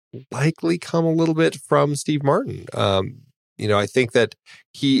does likely come a little bit from Steve Martin. I think that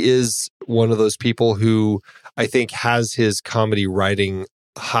he is one of those people who I think has his comedy writing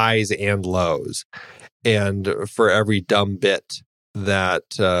highs and lows. And for every dumb bit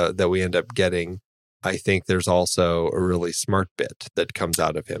that we end up getting, I think there's also a really smart bit that comes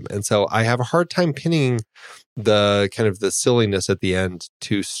out of him. And so I have a hard time pinning the kind of the silliness at the end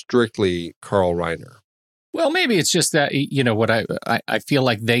to strictly Carl Reiner. Well, maybe it's just that, what I feel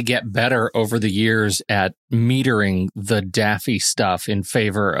like they get better over the years at metering the daffy stuff in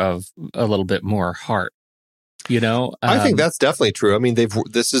favor of a little bit more heart. I think that's definitely true. I mean,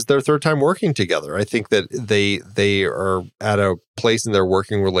 this is their third time working together. I think that they are at a place in their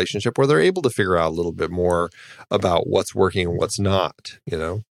working relationship where they're able to figure out a little bit more about what's working and what's not,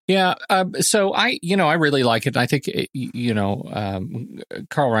 Yeah. So I really like it. I think, Carl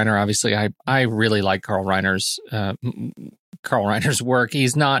Reiner, obviously, I really like Carl Reiner's work.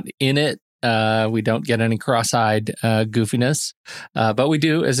 He's not in it We don't get any cross-eyed goofiness. But we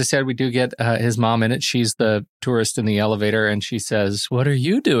do, as I said, we do get his mom in it. She's the tourist in the elevator, and she says, "What are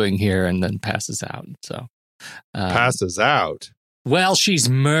you doing here?" and then passes out. So passes out? Well, she's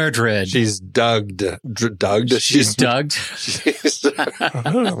murdered. She's dugged. She's dugged?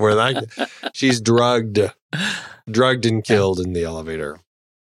 I don't know where that... She's drugged and killed in the elevator.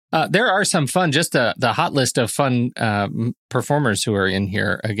 There are some fun, just the hot list of fun performers who are in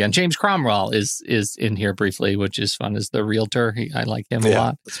here again. James Cromwell is in here briefly, which is fun as the realtor. I like him a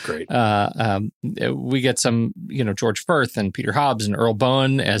lot. That's great. We get some, George Firth and Peter Hobbs and Earl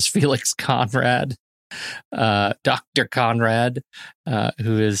Bowen as Felix Conrad, Dr. Conrad,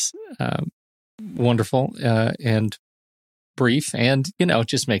 who is wonderful and brief. And, it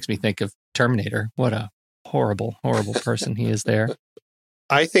just makes me think of Terminator. What a horrible, horrible person he is there.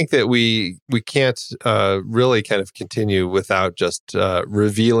 I think that we can't really kind of continue without just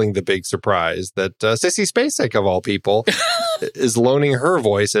revealing the big surprise that Sissy Spacek, of all people, is loaning her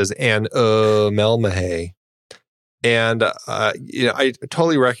voice as Anne Melmahay. And, I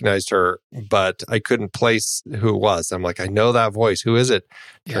totally recognized her, but I couldn't place who it was. I'm like, I know that voice. Who is it?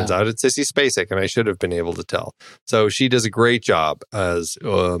 Turns out it's Sissy Spacek, and I should have been able to tell. So she does a great job as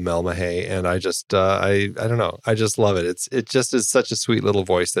Melmahay, and I just, I don't know. I just love it. It just is such a sweet little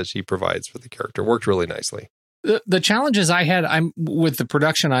voice that she provides for the character. Worked really nicely. The challenges I had, I'm with the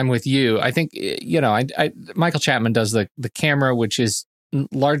production, I'm with you. I think, Michael Chapman does the camera, which is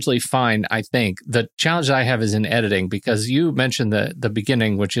largely fine, I think. The challenge I have is in editing, because you mentioned the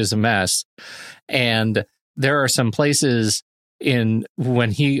beginning, which is a mess. And there are some places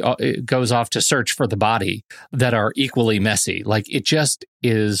when he goes off to search for the body that are equally messy. Like, it just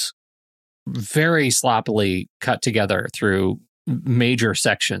is very sloppily cut together through major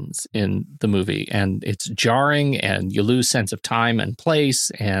sections in the movie, and it's jarring, and you lose sense of time and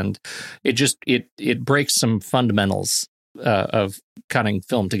place, and it breaks some fundamentals of cutting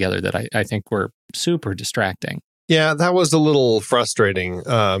film together that I think were super distracting. Yeah, that was a little frustrating.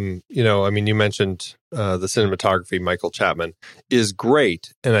 You mentioned the cinematography. Michael Chapman is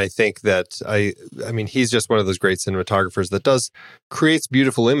great, and I think that he's just one of those great cinematographers that creates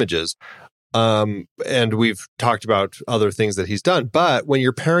beautiful images. And we've talked about other things that he's done, but when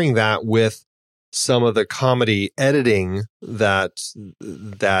you're pairing that with some of the comedy editing that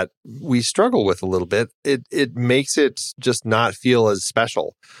we struggle with a little bit, it makes it just not feel as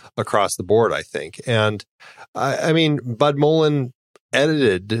special across the board, I think. And Bud Mullen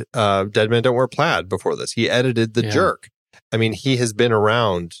edited Dead Men Don't Wear Plaid before this. He edited The Jerk. He has been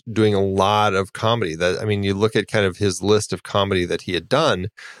around doing a lot of comedy. You look at kind of his list of comedy that he had done,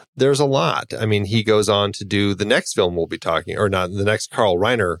 there's a lot. He goes on to do the next film we'll be talking, or not, the next Carl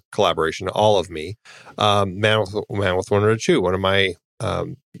Reiner collaboration, All of Me, Man with One Red Shoe, one of my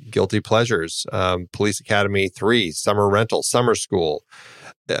guilty pleasures, Police Academy 3, Summer Rental, Summer School.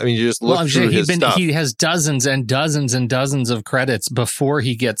 You just look through his stuff. He has dozens and dozens and dozens of credits before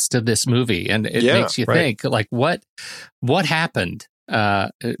he gets to this movie, and it makes you think, like, what happened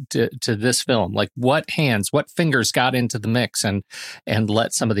to this film? Like, what fingers got into the mix and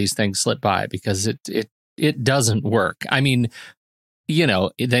let some of these things slip by, because it doesn't work. Then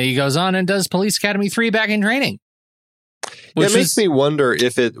he goes on and does Police Academy 3 Back in Training. It makes me wonder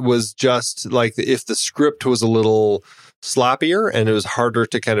if it was just like, if the script was a little sloppier and it was harder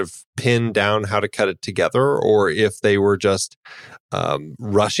to kind of pin down how to cut it together, or if they were just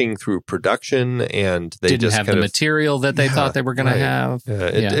rushing through production and they didn't just have the material that they thought they were going to have.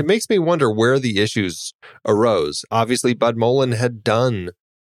 It makes me wonder where the issues arose. Obviously, Bud Mullen had done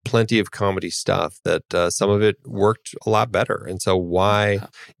plenty of comedy stuff that some of it worked a lot better. And so why,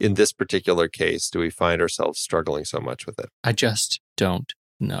 in this particular case, do we find ourselves struggling so much with it? I just don't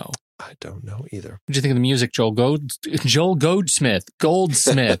know. I don't know either. What do you think of the music, Joel Goldsmith,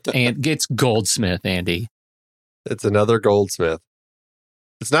 and it's Goldsmith, Andy. It's another Goldsmith.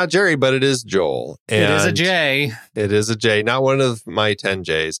 It's not Jerry, but it is Joel. And it is a J. It is a J, not one of my 10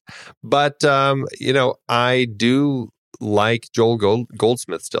 Js. But, I do like Joel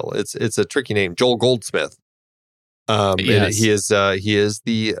Goldsmith still. It's a tricky name, Joel Goldsmith. Yes. He is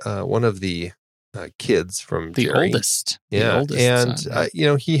the one of the kids from the Jerry. oldest. Yeah, the oldest and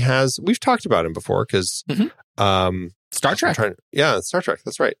son. He has. We've talked about him before because Star Trek. Star Trek.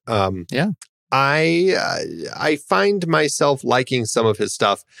 That's right. Yeah. I find myself liking some of his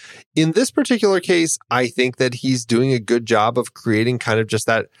stuff. In this particular case, I think that he's doing a good job of creating kind of just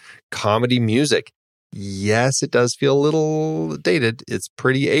that comedy music. Yes, it does feel a little dated. It's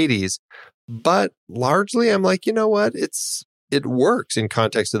pretty 80s. But largely, I'm like, you know what? It's it works in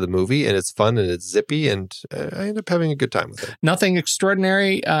context of the movie, and it's fun and it's zippy, and I end up having a good time with it. Nothing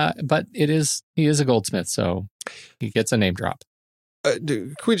extraordinary, but he is a Goldsmith, so he gets a name drop.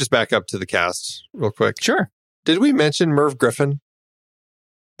 Can we just back up to the cast real quick? Sure. Did we mention Merv Griffin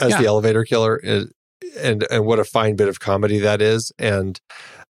as the elevator killer? And what a fine bit of comedy that is. And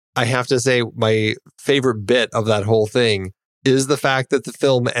I have to say, my favorite bit of that whole thing is the fact that the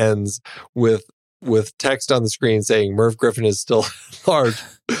film ends with text on the screen saying Merv Griffin is still large.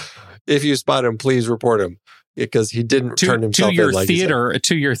 If you spot him, please report him, because he didn't turn himself to your in like theater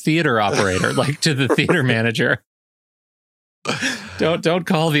to your theater operator, like to the theater manager. Don't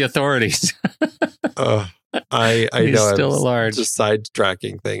call the authorities. I He's know still I'm large. just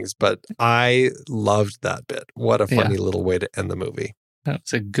sidetracking things, but I loved that bit. What a funny little way to end the movie. That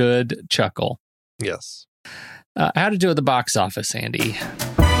was a good chuckle. Yes. How to do at the box office, Andy?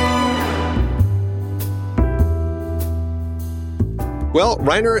 Well,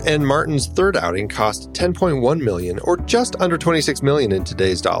 Reiner and Martin's third outing cost $10.1 million, or just under $26 million in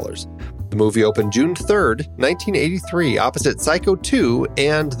today's dollars. The movie opened June 3rd, 1983, opposite Psycho 2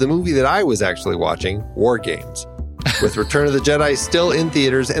 and the movie that I was actually watching, War Games. With Return of the Jedi still in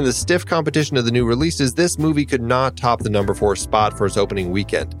theaters and the stiff competition of the new releases, this movie could not top the number 4 spot for its opening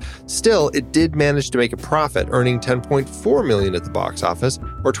weekend. Still, it did manage to make a profit, earning $10.4 million at the box office,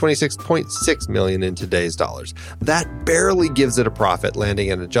 or $26.6 million in today's dollars. That barely gives it a profit,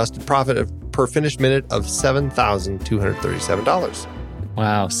 landing an adjusted profit per finished minute of $7,237.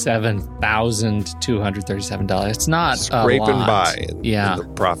 Wow, $7,237. It's not scraping a lot. By in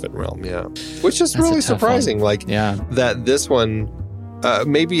the profit realm, which is really surprising. That this one,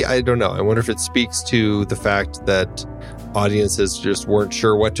 maybe, I don't know. I wonder if it speaks to the fact that audiences just weren't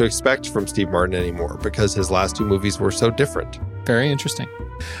sure what to expect from Steve Martin anymore, because his last 2 movies were so different. Very interesting.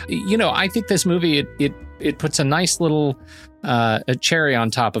 I think this movie, it puts a nice little a cherry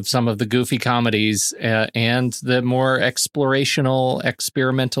on top of some of the goofy comedies and the more experimental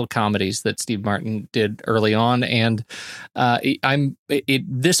comedies that Steve Martin did early on. And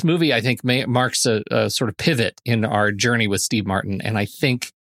this movie, I think, marks a sort of pivot in our journey with Steve Martin. And I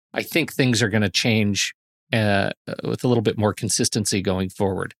think things are going to change with a little bit more consistency going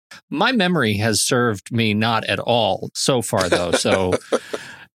forward. My memory has served me not at all so far, though. So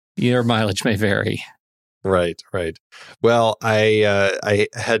your mileage may vary. Right. Well, I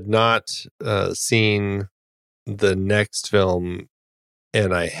had not seen the next film,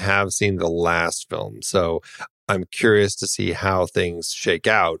 and I have seen the last film. So I'm curious to see how things shake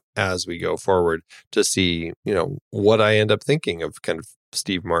out as we go forward, to see, what I end up thinking of kind of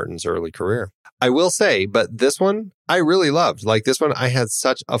Steve Martin's early career. I will say, but this one I really loved. Like, this one I had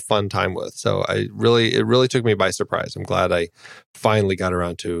such a fun time with. So it really took me by surprise. I'm glad I finally got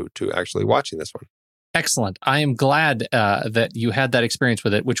around to actually watching this one. Excellent. I am glad that you had that experience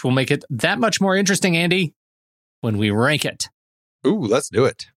with it, which will make it that much more interesting, Andy, when we rank it. Ooh, let's do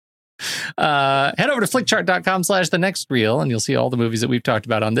it. Head over to flickchart.com/thenextreel, and you'll see all the movies that we've talked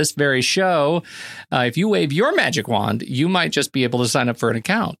about on this very show. If you wave your magic wand, you might just be able to sign up for an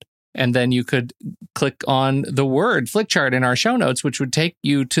account. And then you could click on the word Flickchart in our show notes, which would take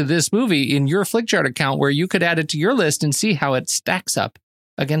you to this movie in your Flickchart account, where you could add it to your list and see how it stacks up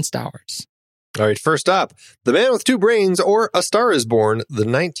against ours. All right, first up, The Man with Two Brains, or A Star is Born, the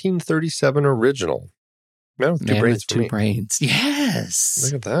 1937 original. Man with Two Brains. Yes.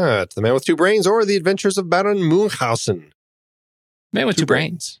 Look at that. The Man with Two Brains, or The Adventures of Baron Munchausen. Man with Two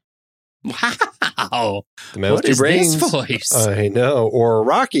Brains. Wow. The Man with Two Brains. This voice? I know. Or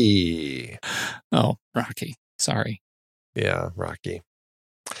Rocky. Oh, Rocky. Sorry. Yeah, Rocky.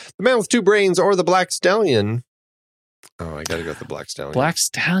 The Man with Two Brains, or The Black Stallion. Oh, I got to go with The Black Stallion. Black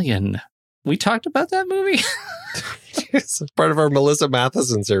Stallion. We talked about that movie? It's part of our Melissa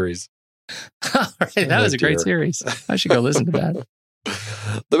Matheson series. All right, that was a great series. I should go listen to that.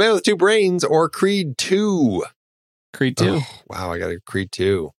 The Man with Two Brains, or Creed 2. Creed 2. Oh, wow, I got a Creed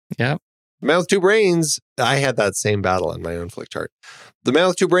 2. Yep. The Man with Two Brains. I had that same battle in my own flick chart. The Man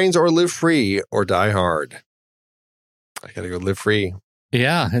with Two Brains, or Live Free, or Die Hard. I got to go Live Free.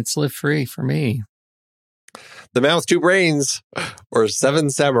 Yeah, it's Live Free for me. The Man with Two Brains, or Seven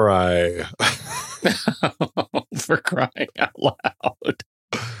Samurai. For crying out loud.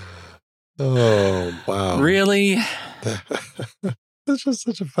 Oh, wow. Really? That's just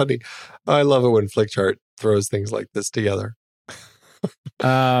such a funny. I love it when Flickchart throws things like this together.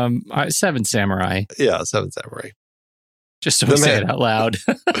 Seven Samurai. Yeah, Seven Samurai. Just so we say it out loud.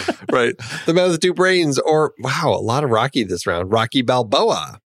 Right. The Man with Two Brains, or, wow, a lot of Rocky this round. Rocky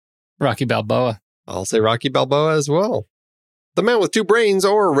Balboa. Rocky Balboa. I'll say Rocky Balboa as well. The Man with Two Brains,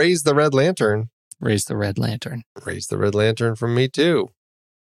 or Raise the Red Lantern. Raise the Red Lantern. Raise the Red Lantern from me, too.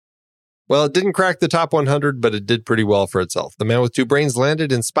 Well, it didn't crack the top 100, but it did pretty well for itself. The Man with Two Brains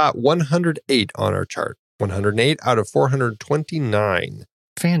landed in spot 108 on our chart. 108 out of 429.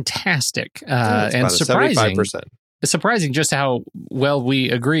 Fantastic. Yeah, and surprising. 75%. It's surprising just how well we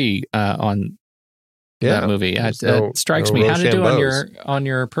agree on that movie. It strikes me. How did it do on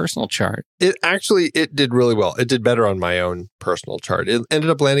your personal chart? It did really well. It did better on my own personal chart. It ended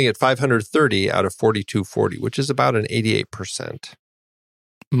up landing at 530 out of 4240, which is about an 88%.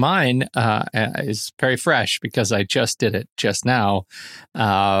 Mine is very fresh because I just did it just now.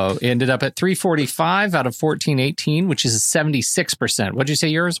 Ended up at 345 out of 1418, which is 76%. What'd you say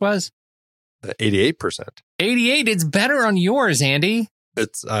yours was? 88%. 88. It's better on yours, Andy.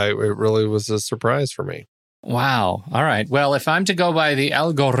 It really was a surprise for me. Wow. All right. Well, if I'm to go by the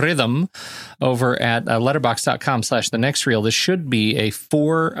algorithm over at letterboxd.com/thenextreel, this should be a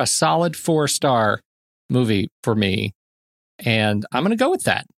solid 4-star movie for me. And I'm going to go with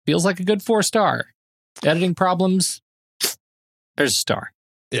that. Feels like a good 4-star. Editing problems, there's a star.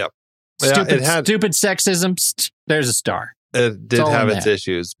 Yep. Stupid sexism, there's a star. It did have its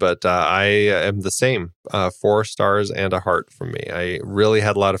issues, but I am the same. 4 stars and a heart from me. I really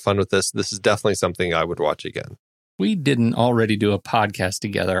had a lot of fun with this. This is definitely something I would watch again. We didn't already do a podcast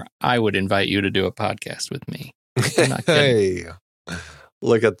together. I would invite you to do a podcast with me. I'm not kidding. Hey.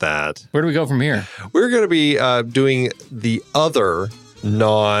 Look at that. Where do we go from here? We're going to be doing the other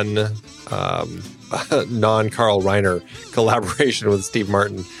non-Carl Reiner collaboration with Steve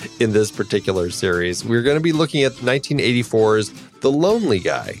Martin in this particular series. We're going to be looking at 1984's The Lonely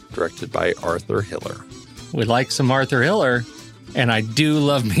Guy, directed by Arthur Hiller. We like some Arthur Hiller, and I do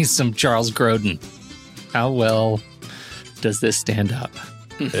love me some Charles Grodin. How well does this stand up?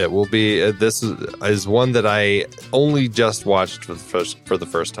 It will be. This is one that I only just watched for the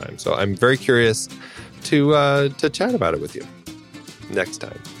first time, so I'm very curious to chat about it with you next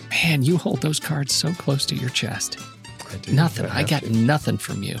time. Man, you hold those cards so close to your chest. I do. Nothing. I got nothing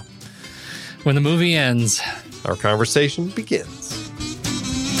from you. When the movie ends, our conversation begins.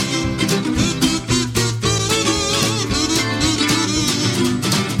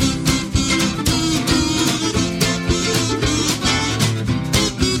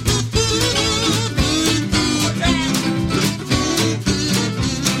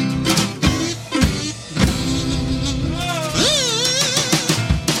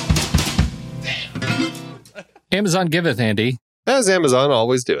 Amazon giveth, Andy. As Amazon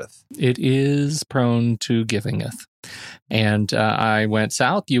always doeth. It is prone to givingeth. And I went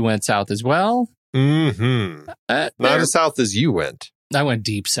south. You went south as well. Mm-hmm. Not as south as you went. I went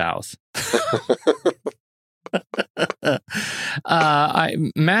deep south.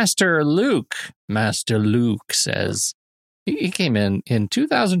 Master Luke says, he came in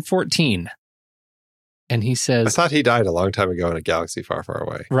 2014. And he says... I thought he died a long time ago in a galaxy far, far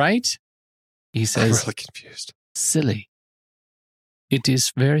away. Right? He says... I'm really confused. Silly. It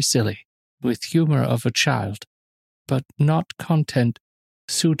is very silly, with humor of a child, but not content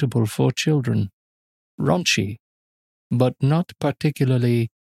suitable for children. Raunchy, but not particularly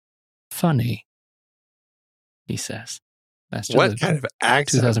funny, he says. Master what Luke, kind of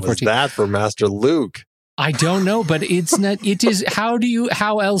accent was that for Master Luke? I don't know, but it's not. It is. How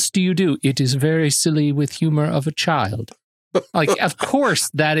else do you do? It is very silly with humor of a child. Like, of course,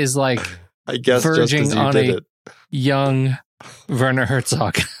 that is like I guess verging on a young Werner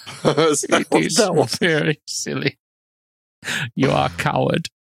Herzog. It is very silly. You are a coward.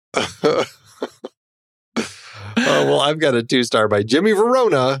 Well, I've got a 2-star by Jimmy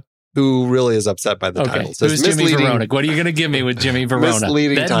Verona, who really is upset by the title. Who's Jimmy Verona? What are you going to give me with Jimmy Verona?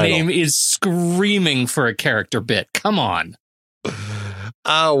 That title. Name is screaming for a character bit. Come on.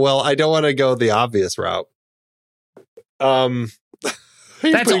 Well, I don't want to go the obvious route.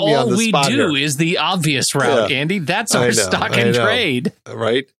 That's all we do is the obvious route, Andy. That's our stock and trade.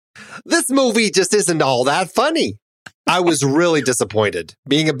 Right? This movie just isn't all that funny. I was really disappointed,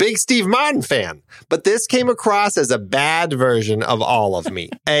 being a big Steve Martin fan. But this came across as a bad version of all of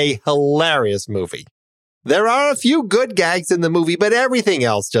me. A hilarious movie. There are a few good gags in the movie, but everything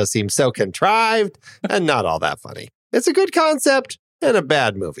else just seems so contrived and not all that funny. It's a good concept and a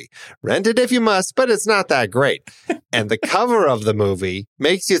bad movie. Rent it if you must, but it's not that great. And the cover of the movie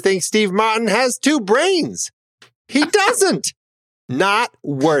makes you think Steve Martin has 2 brains. He doesn't. Not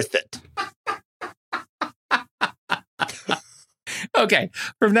worth it. Okay,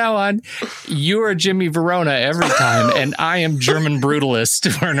 from now on, you are Jimmy Verona every time, and I am German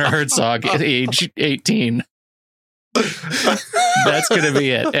brutalist Werner Herzog at age 18. That's going to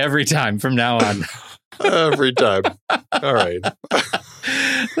be it every time from now on. Every time. All right.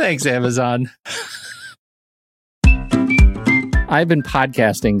 Thanks, Amazon. I've been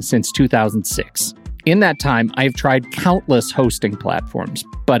podcasting since 2006. In that time, I've tried countless hosting platforms,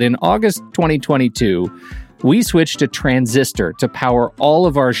 but in August 2022, we switched to Transistor to power all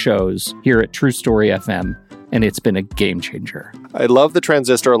of our shows here at True Story FM, and it's been a game changer. I love the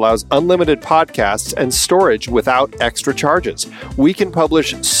Transistor allows unlimited podcasts and storage without extra charges. We can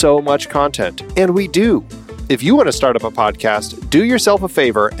publish so much content, and we do. If you want to start up a podcast, do yourself a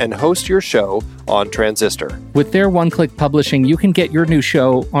favor and host your show on Transistor. With their one-click publishing, you can get your new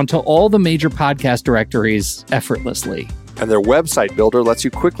show onto all the major podcast directories effortlessly. And their website builder lets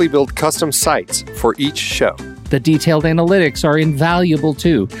you quickly build custom sites for each show. The detailed analytics are invaluable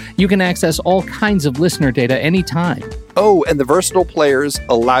too. You can access all kinds of listener data anytime. Oh, and the versatile players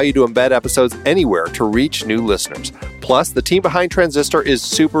allow you to embed episodes anywhere to reach new listeners. Plus, the team behind Transistor is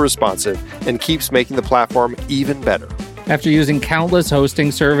super responsive and keeps making the platform even better. After using countless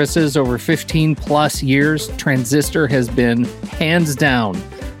hosting services over 15 plus years, Transistor has been, hands down,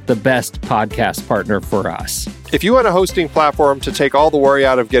 the best podcast partner for us. If you want a hosting platform to take all the worry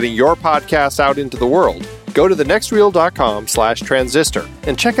out of getting your podcast out into the world, go to thenextreel.com/transistor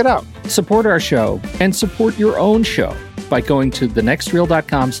and check it out. Support our show and support your own show by going to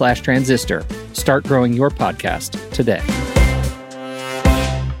thenextreel.com/transistor. Start growing your podcast today.